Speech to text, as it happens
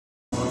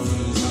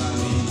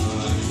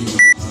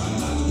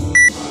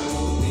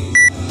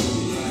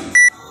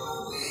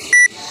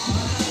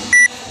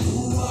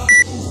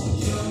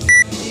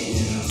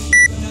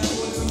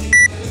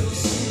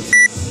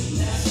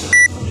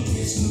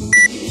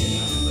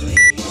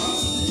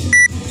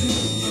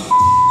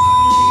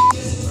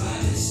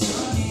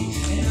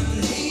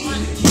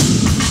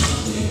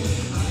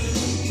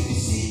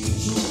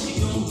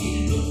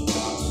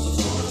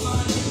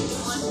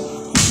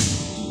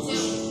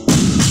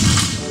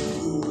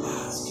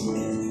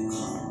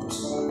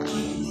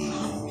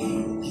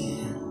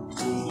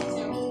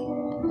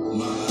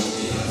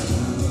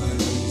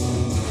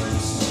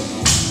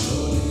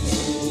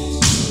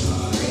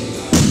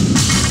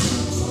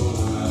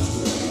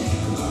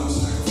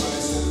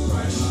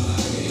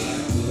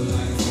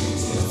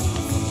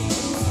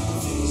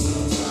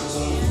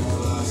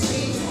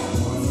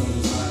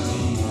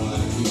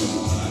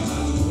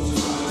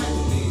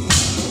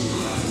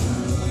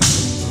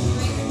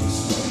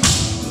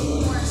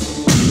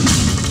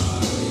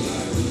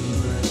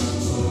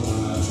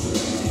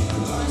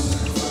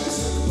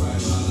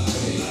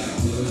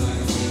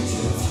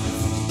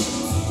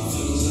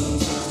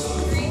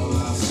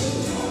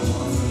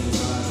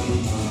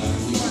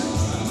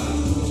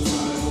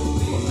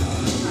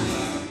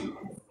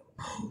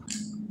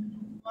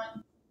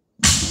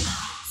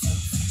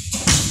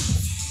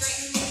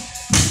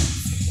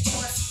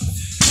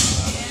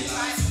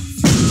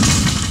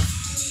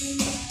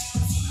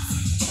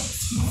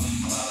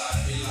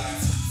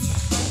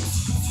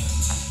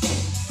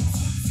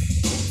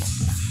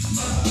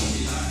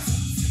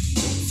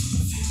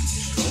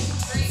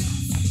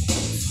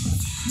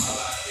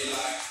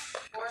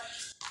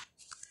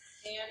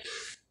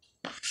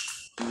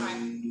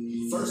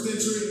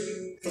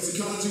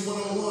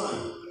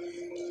one.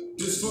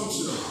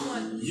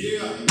 Dysfunctional.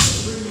 Yeah,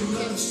 bring me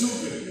nothing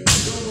stupid. You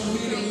don't want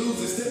me to lose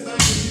it. Step back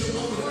and you don't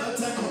want me to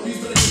attack. I'm a beast,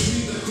 better give me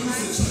the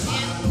deuces. I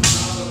have no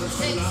tolerance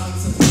for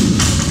nonsense.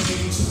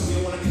 You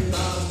wanna get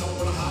dollars, don't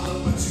wanna holler,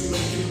 but you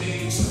making me.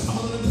 I'm a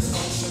little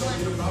dysfunctional.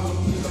 You the problem,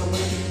 please don't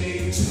awaken me.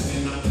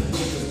 And not the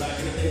because back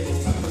in the day,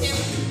 those type of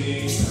stuff to me.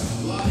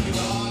 Lottie,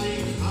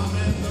 I'm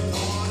at the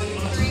party.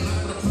 I'm not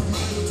gonna come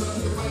right to try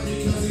to fight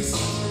because he's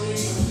sorry.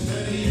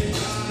 That he ain't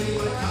got it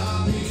like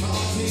I be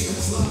coffee.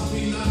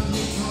 Sloppy, not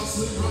me,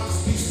 costly,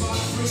 rocks, be spot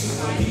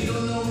free. He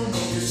don't know I'm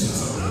broken shit.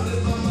 Surrounded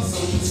by my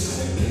soldiers.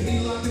 They be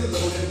locked and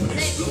loaded, but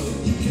it's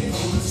loaded, you can't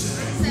hold it.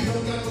 We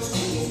don't got no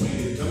schools, we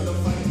didn't come to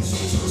fight and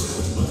shoot.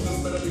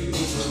 Must better be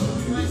neutral.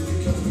 We lose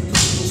because we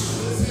cool.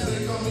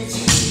 They call me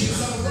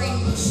cheese, I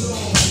run the show.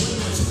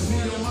 Me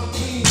on my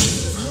team,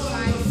 it's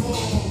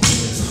wonderful.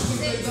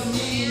 They got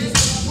me,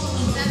 it's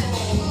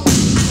wonderful.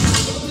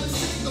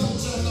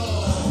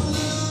 Don't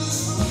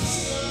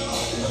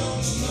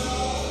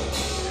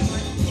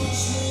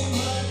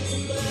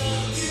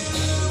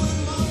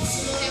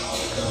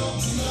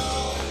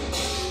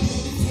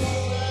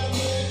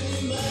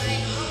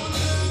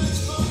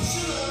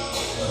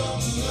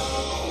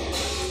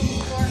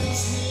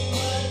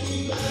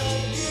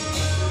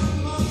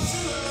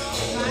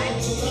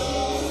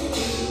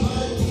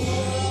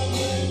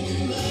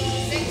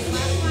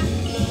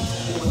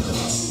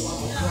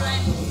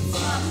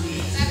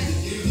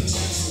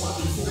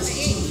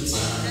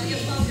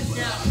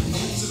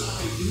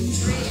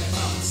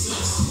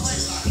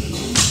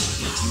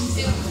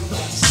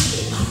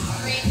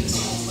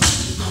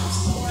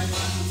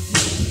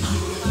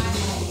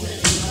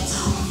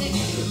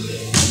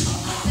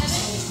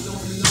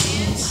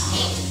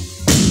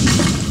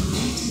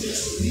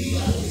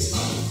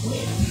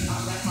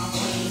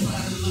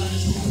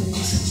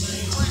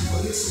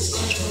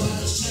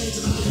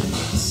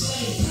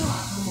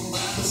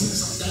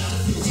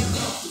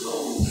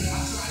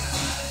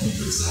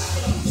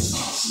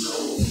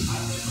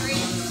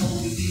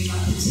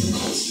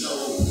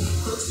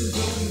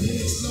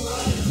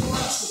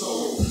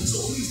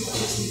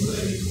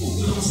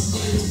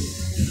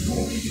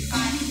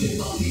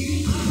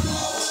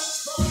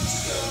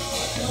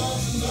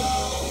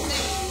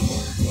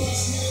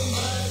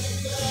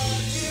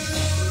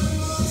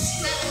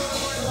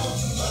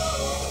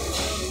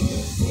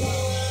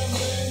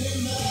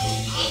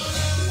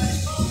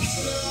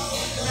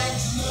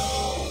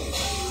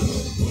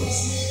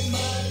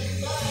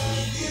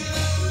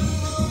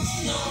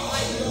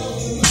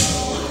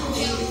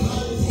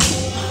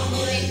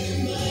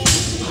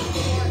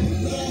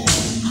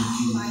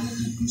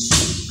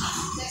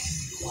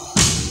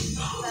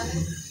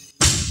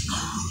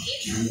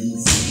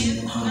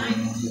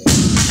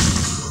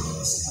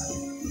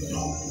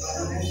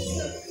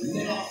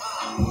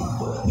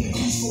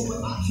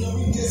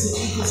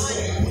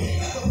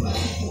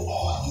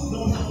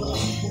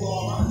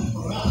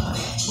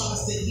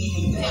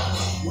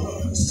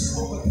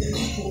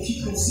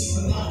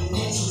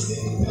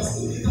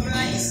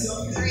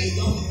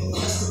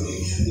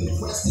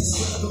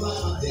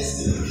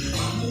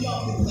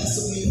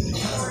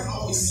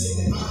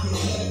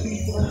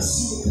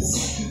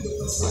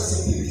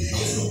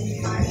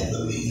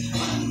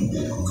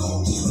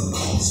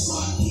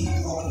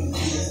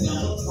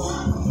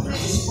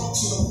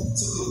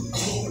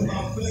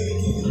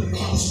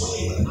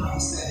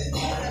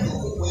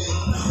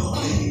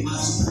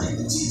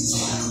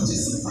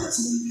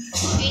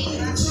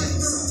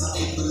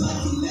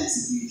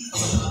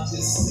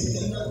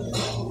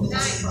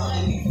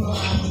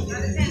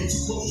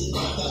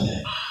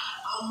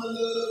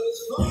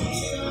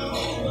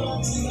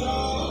you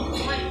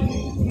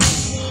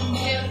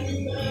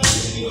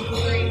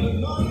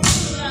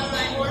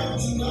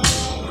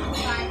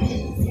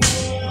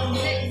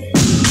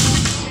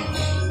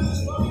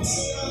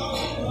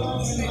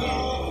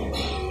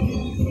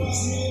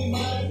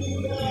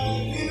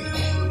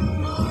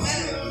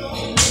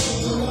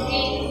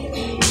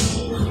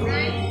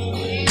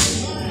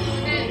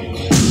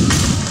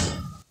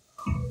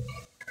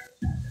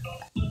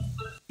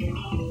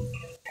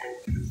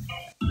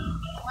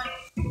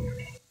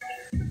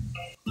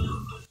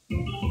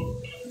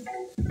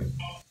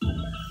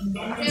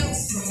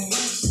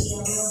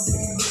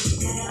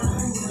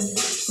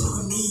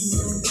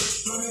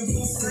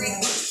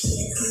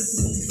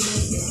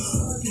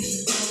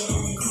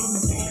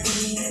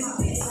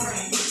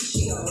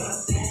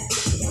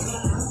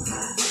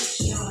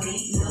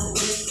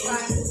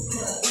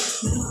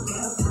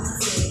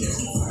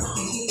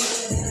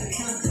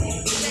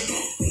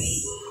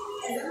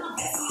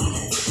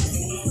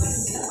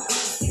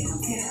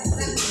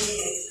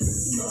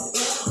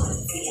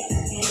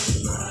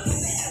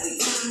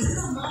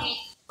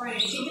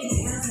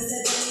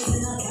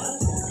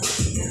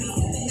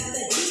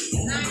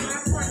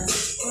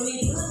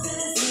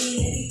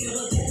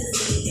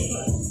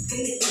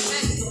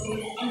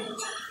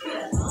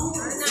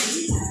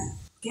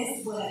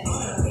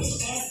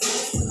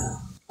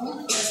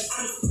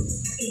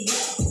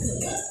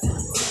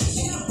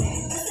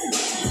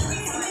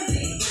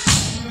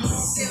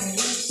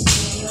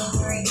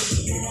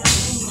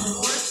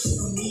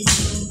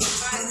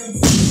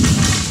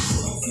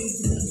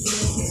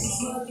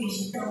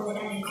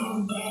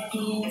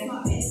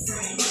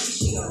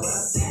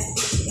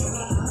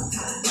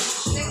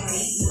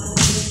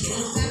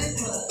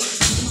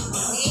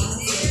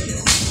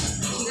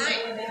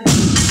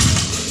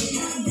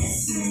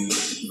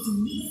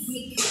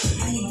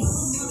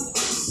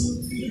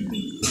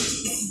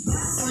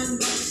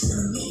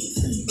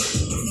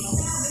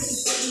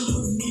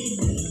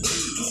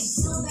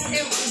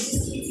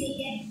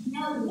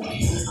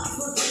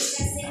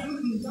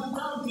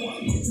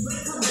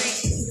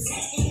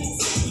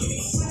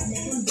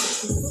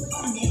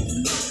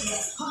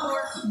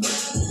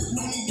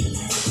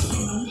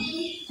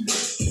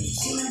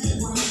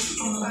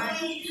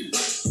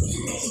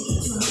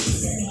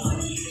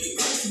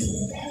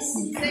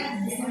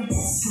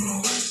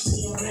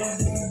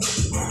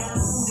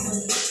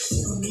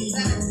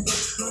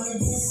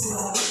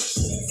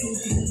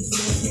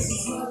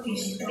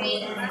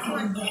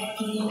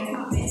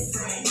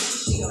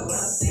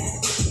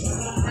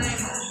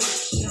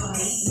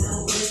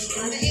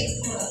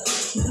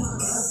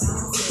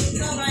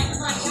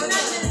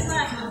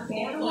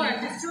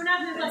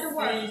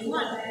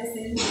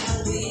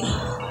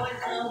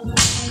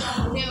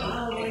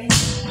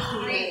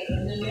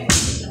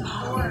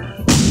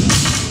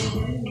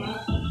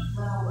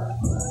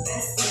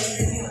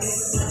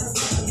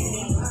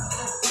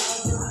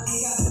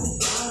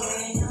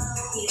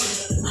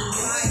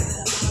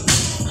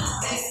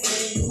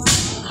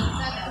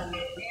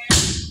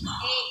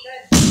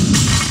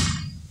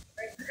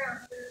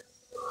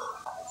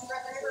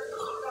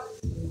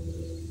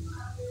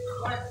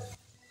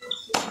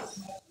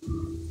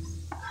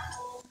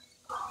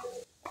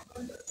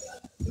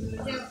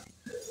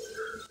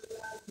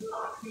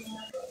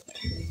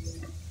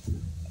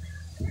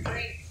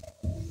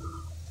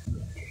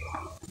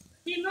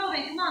Keep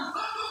moving, come on.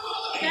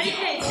 Steady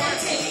pace,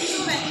 keep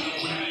moving.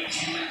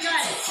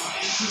 Good.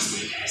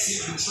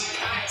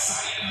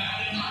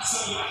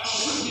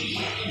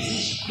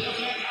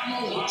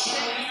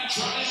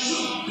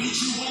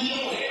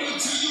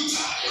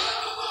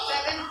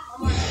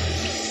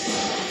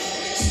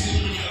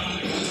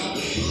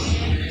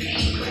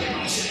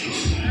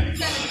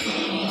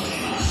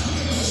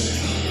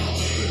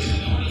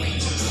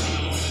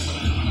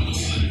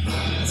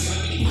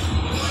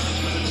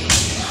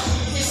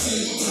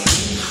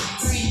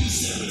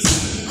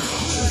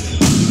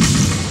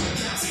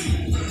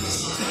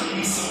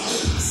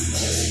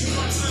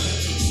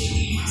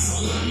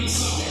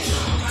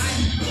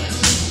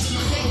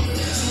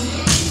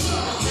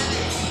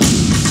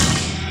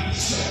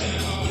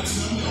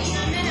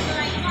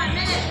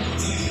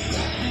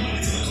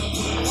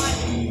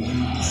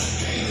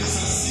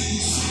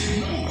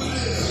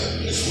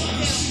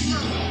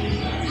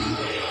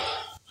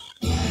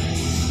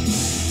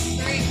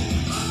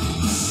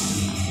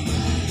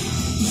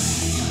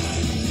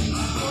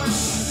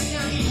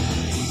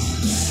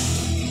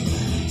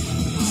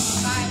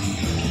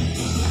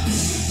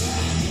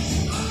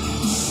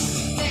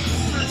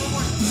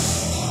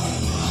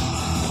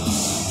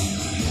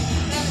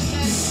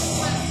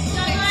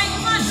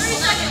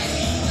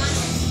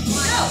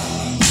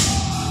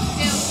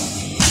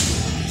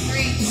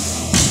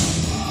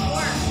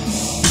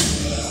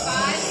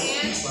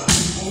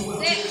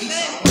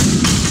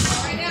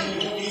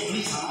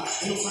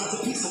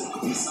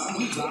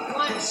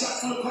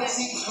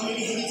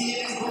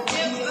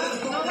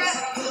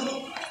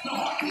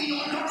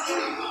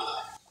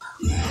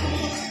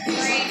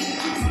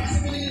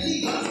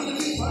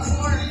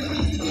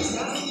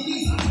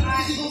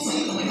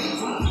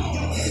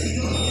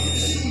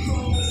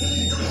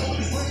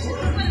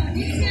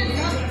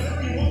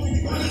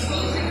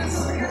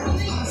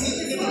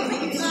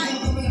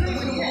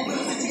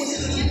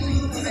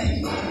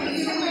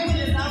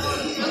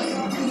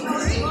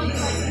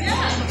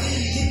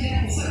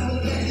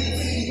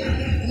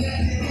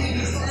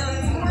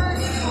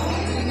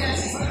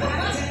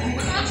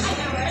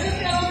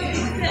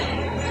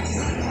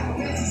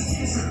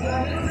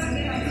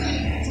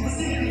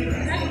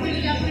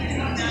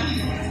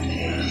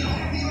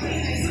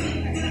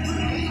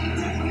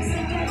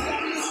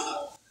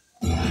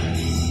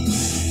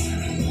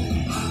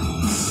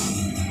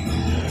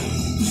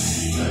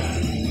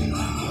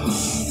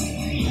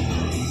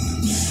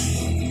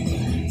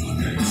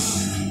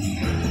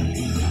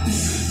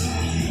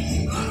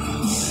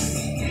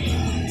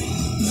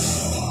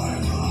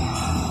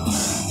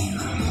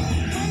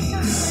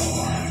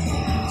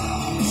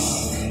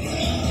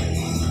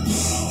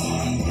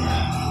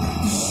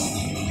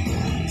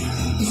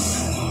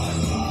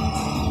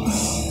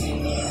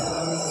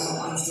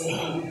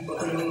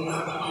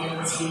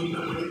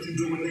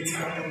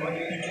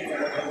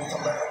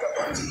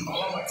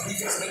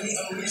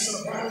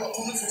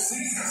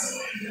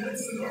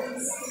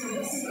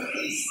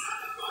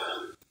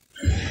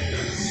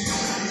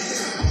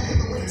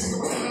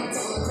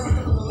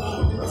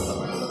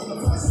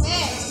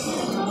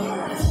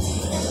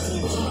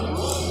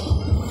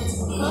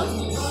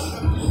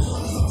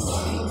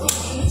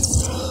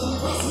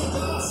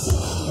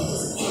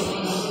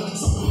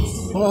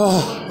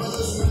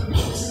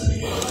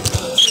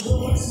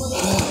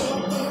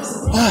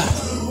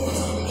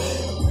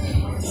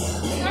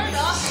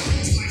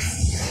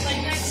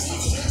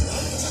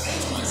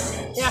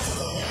 Yeah.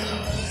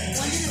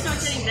 When did it start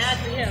getting bad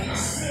for you?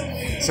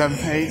 7,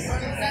 8.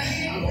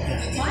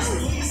 Mine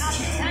was out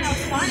of 10. I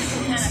was fine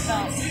until 10, I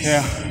felt.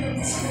 Yeah.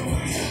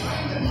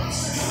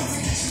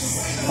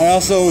 I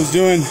also was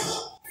doing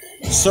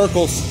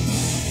circles.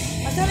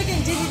 I started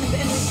getting dizzy in the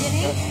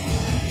beginning.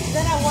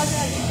 Then I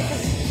wasn't,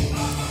 because,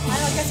 I don't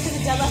know, I guess because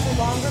the deadlift was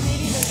longer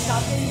maybe, then I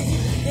stopped getting dizzy.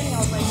 But in the beginning I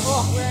was like,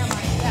 oh, where am I?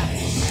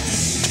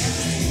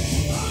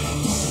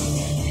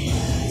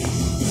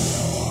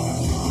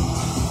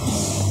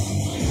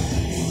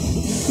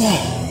 Yeah.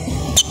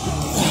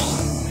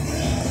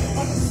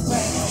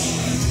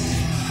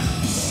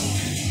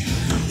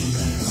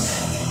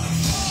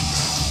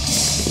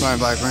 Ryan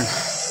Blackburn,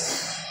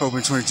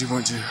 Open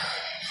 22.2.